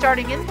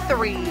starting in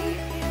 3,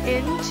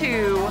 in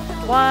 2,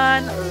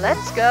 1,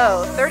 let's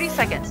go. 30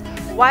 seconds.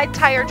 Wide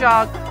tire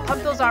jog,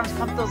 pump those arms,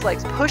 pump those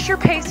legs. Push your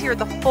pace here,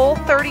 the full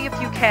 30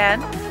 if you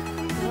can.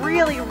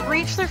 Really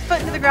reach their foot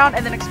into the ground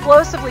and then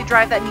explosively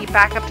drive that knee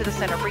back up to the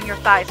center. Bring your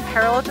thighs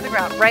parallel to the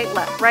ground. Right,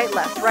 left, right,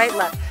 left, right,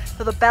 left.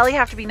 So the belly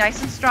have to be nice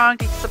and strong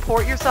to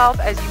support yourself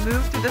as you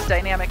move through this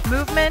dynamic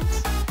movement.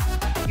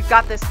 You've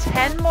got this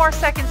 10 more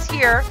seconds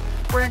here.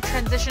 We're going to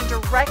transition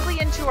directly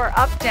into our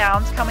up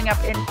downs coming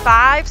up in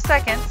 5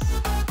 seconds.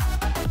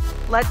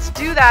 Let's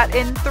do that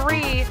in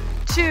 3,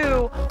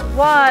 2,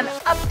 1.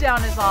 Up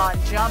down is on.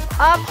 Jump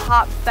up,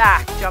 hop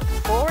back. Jump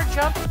forward,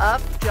 jump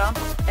up, jump,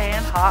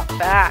 and hop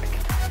back.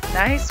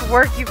 Nice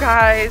work, you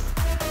guys.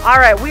 All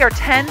right, we are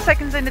 10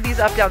 seconds into these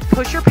up downs.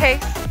 Push your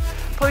pace,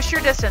 push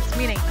your distance,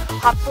 meaning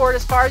hop forward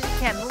as far as you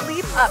can,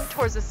 leap up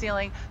towards the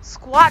ceiling,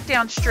 squat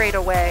down straight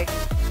away.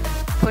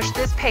 Push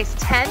this pace,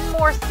 10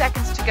 more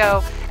seconds to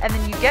go, and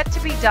then you get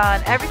to be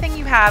done. Everything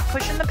you have,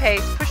 pushing the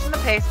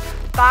pace,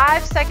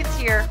 5 seconds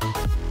here.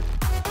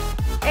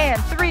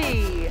 And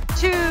 3,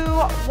 2,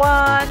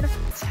 1,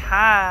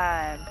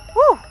 time.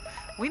 Woo!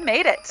 We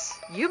made it.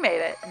 You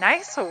made it.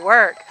 Nice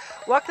work.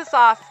 Walk this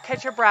off.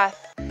 Catch your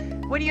breath.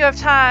 When you have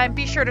time,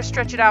 be sure to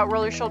stretch it out.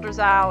 Roll your shoulders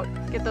out.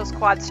 Get those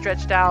quads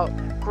stretched out.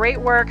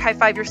 Great work. High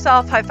five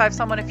yourself. High five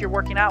someone if you're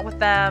working out with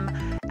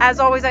them. As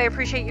always, I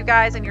appreciate you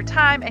guys and your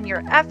time and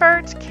your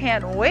effort.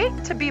 Can't wait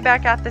to be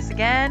back at this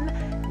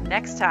again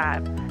next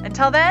time.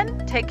 Until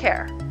then, take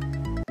care.